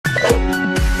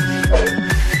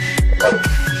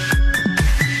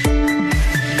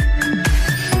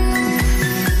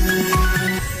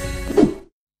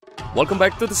Welcome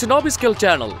back to the Shinobi Skill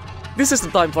channel. This is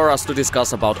the time for us to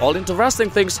discuss about all interesting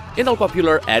things in our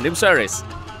popular anime series.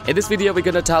 In this video we're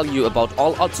gonna tell you about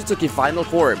all Otsutsuki final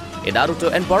form in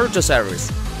Naruto and Boruto series.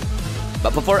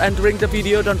 But before entering the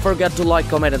video, don't forget to like,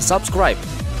 comment and subscribe,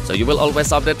 so you will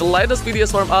always update the latest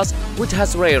videos from us, which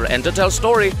has rare and detailed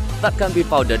story that can be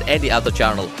found on any other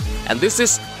channel. And this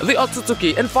is the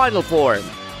Otsutsuki in final form.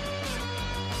 "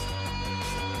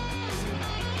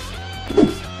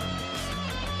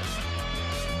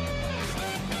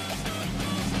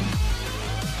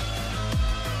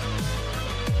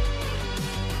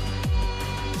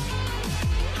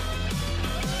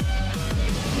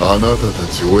あなたた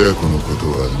ち親子のこと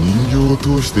は人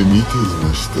形を通して見てい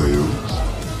ましたよ。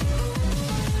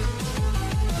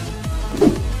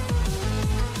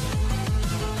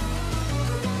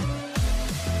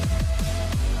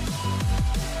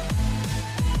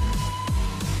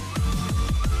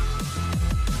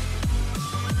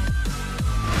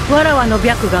わらわの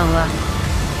白眼は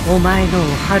お前のを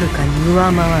はるかに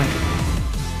上回る。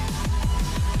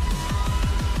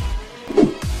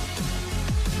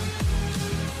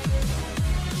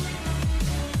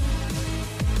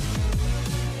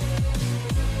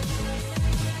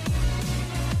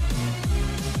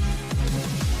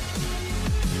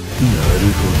なる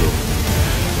ほど、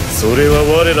それは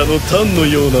我らの単の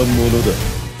ようなものだ。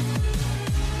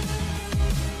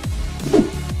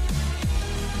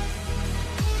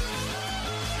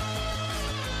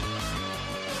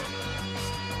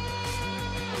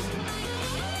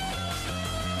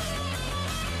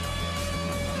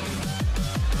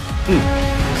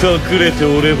隠れて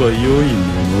おればよいも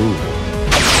のを。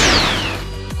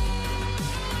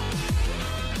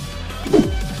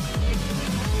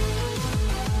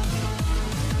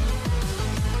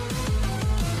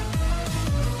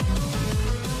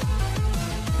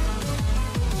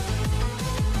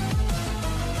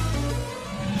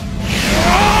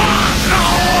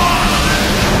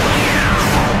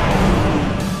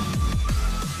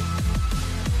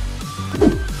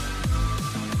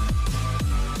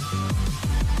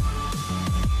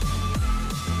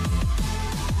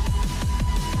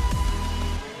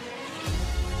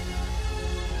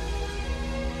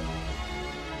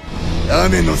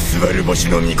雨のすばる星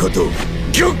の御事、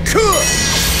玉化！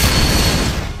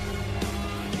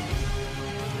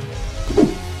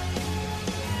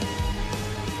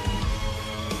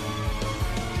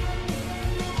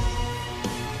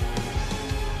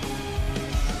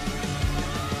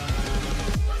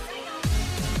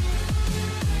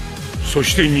そ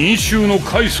して民衆の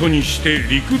開祖にして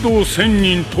陸道仙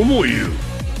人ともいう。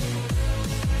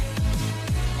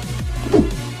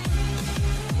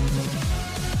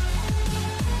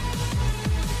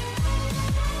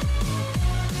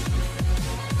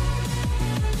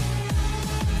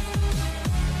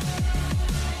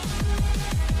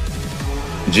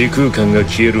時空間が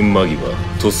消える間際、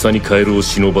とっさにカエルを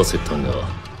忍ばせたが、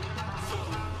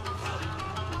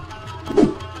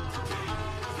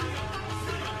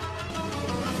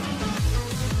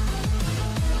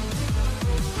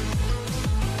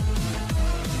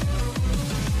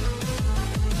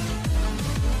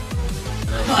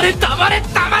あれ、黙れ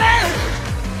黙れ！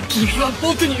君は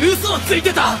僕に嘘をつい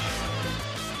てた！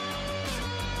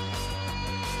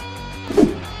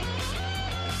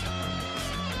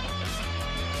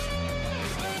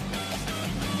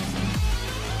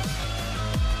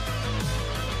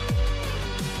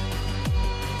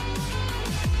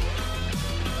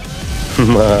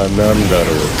まあなんだろうと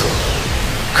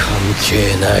関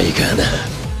係ないがな。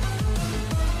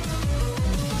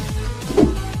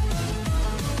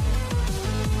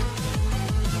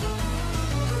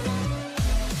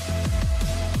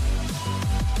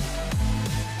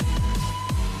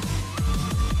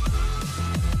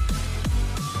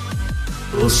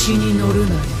星に乗る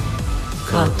なよ、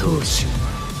加藤氏。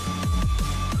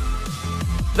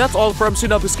 That's all from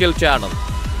Shinobi Skill channel.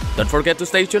 Don't forget to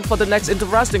stay tuned for the next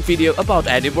interesting video about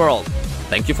Anime World.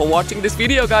 Thank you for watching this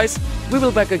video, guys. We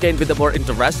will back again with a more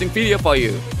interesting video for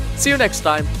you. See you next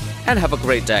time and have a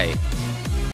great day.